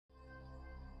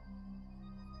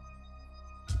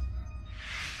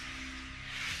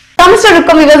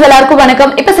தமிழ்ஸ்டார்.com viewers எல்லாருக்கும்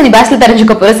வணக்கம். இப்ப சினி பாஸ்ல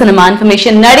தெரிஞ்சுக்க போற சினிமா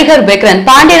இன்ஃபர்மேஷன். நடிகர் விக்ரன்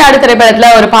பாண்டிய நாடு திரைப்படத்துல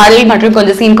ஒரு பாடல் மற்றும்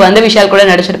கொஞ்சம் சீனுக்கு வந்து விஷால் கூட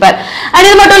நடிச்சிருப்பார். அண்ட்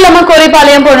இது மட்டும் இல்லாம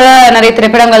கோரிப்பாளையம் போன்ற நிறைய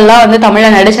திரைப்படங்கள்லாம் வந்து தமிழ்ல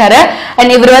நடிச்சாரு.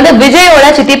 அண்ட் இவர் வந்து விஜயோட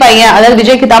சித்தி பையன், அதாவது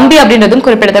விஜய்க்கு தம்பி அப்படின்றதும்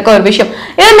குறிப்பிடத்தக்க ஒரு விஷயம்.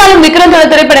 இருந்தாலும் விக்ரமோட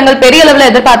திரைப்படங்கள் பெரிய அளவுல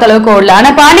எதிர்பார்த்த அளவுக்கு ஓடல.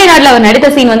 ஆனா பாண்டிய நாடுல அவர்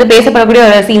நடித்த சீன் வந்து பேசப்படக்கூடிய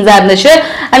ஒரு சீன்ஸா இருந்துச்சு.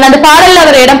 அண்ட் அந்த பாடல்ல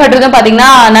அவர் இடம் பெற்றதும்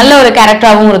பாத்தீங்கன்னா நல்ல ஒரு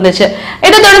கேரக்டராகவும் இருந்துச்சு.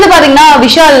 இதை தொடர்ந்து பாத்தீங்கன்னா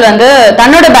விஷால் வந்து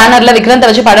தன்னோட பேனர்ல விக்ரத்தை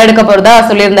வச்சு படம் எடுக்க போறதா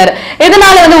சொல்லியிருந்தாரு.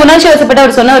 இதனால வந்து உணர்ச்சி வசப்பட்ட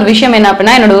அவர் சொன்ன ஒரு விஷயம் என்ன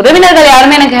அப்படின்னா, என்னோட உறவினர்கள்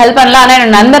யாருமே எனக்கு ஹெல்ப் பண்ணல, ஆனா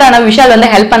என்னோட நண்பரான விஷால் வந்து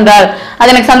ஹெல்ப் பண்றாரு,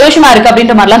 அது எனக்கு சந்தோஷமா இருக்கு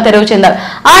அப்படின்ற மாதிரிலாம் தெரிவிச்சிருந்தார்.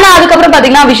 ஆனா அதுக்கப்புறம்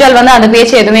பாத்தீங்கன்னா விஷால் வந்து அந்த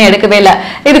பேச்சு எதுவுமே எடுக்கவே இல்லை.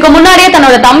 இதுக்கு முன்னாடியே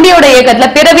தன்னோட தம்பியோட இயக்கத்துல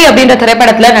பிறவி அப்படின்ற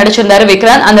திரைப்படத்துல நடிச்சிருந்தாரு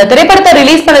விக்ரன். அந்த திரைப்படத்தை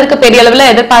ரிலீஸ் பண்ணதுக்கு பெரிய அளவுல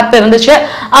எதிர்பார்ப்பு இருந்துச்சு.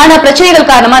 ஆனா பிரச்சனைகள்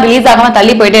காரணமா ரிலீஸ் ஆகாம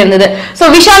தள்ளி போயிட்டே இருந்தது.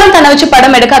 சோ விஷாலும் தன்னை வச்சு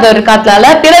படம் எடுக்காத ஒரு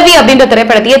காலத்துல பிறவி அப்படின்ற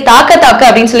திரைப்படத்தையே தாக்க தாக்க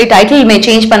அப்படின்னு சொல்லி டைட்டில்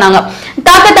சேஞ்ச் பண்ணாங்க.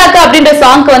 தாக்க தாக்க அப்படின்ற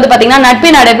சாங்க்கு வந்து பாத்தீங்கன்னா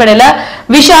நட்பின் அடிப்படையில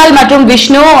விஷால் மற்றும்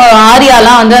விஷ்ணு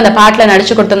ஆரியாலாம் வந்து அந்த பாட்டுல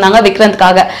நடிச்சு கொடுத்திருந்தாங்க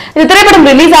விக்ரந்த்காக. இந்த திரைப்படம்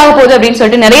ரிலீஸ் ஆக போகுது அப்படின்னு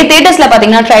சொல்லிட்டு நிறைய தியேட்டர்ஸ்ல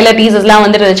பாத்தீங்கன்னா ட்ரைலர் டீசர்ஸ் எல்லாம்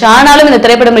வந்து இருந்துச்சு. ஆனாலும் இந்த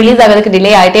திரைப்படம் ரிலீஸ் ஆகிறதுக்கு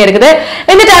டிலே ஆயிட்டே இருக்குது.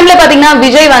 இந்த டைம்ல பாத்தீங்கன்னா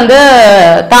விஜய் வந்து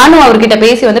தானும் அவர்கிட்ட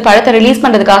பேசி வந்து படத்தை ரிலீஸ்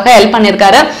பண்றதுக்காக ஹெல்ப்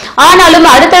பண்ணிருக்காரு. ஆனாலும்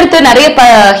அடுத்தடுத்து நிறைய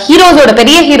ஹீரோஸோட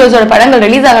பெரிய ஹீரோஸோட படங்கள்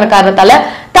ரிலீஸ் ஆகிற காரணத்தால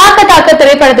தாக்க தாக்க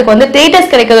திரைப்படத்துக்கு வந்து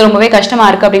தியேட்டர்ஸ் கிடைக்கிறது ரொம்பவே கஷ்டமா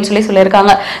இருக்கு அப்படின்னு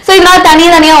சொல்லியிருக்காங்க. சோ இதனால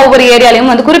தனியா ஒவ்வொரு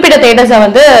ஏரியாலையும் வந்து குறிப்பிட்ட தியேட்டர்ஸை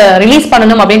வந்து ரிலீஸ்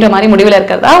பண்ணணும் அப்படின்ற மாதிரி முடிவில்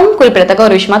இருக்கிறதாவும் குறிப்பிடத்தக்க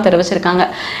ஒரு விஷயமா தெரிவிச்சிருக்காங்க.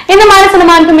 இந்த மாதிரி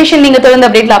சினிமா இன்ஃபர்மேஷன் நீங்க தொடர்ந்து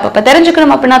அப்டேட்ல அப்பப்ப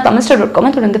தெரிஞ்சுக்கணும் அப்படின்னா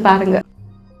தமிழ்ஸ்டார்.com தொடர்ந்து பாருங்க.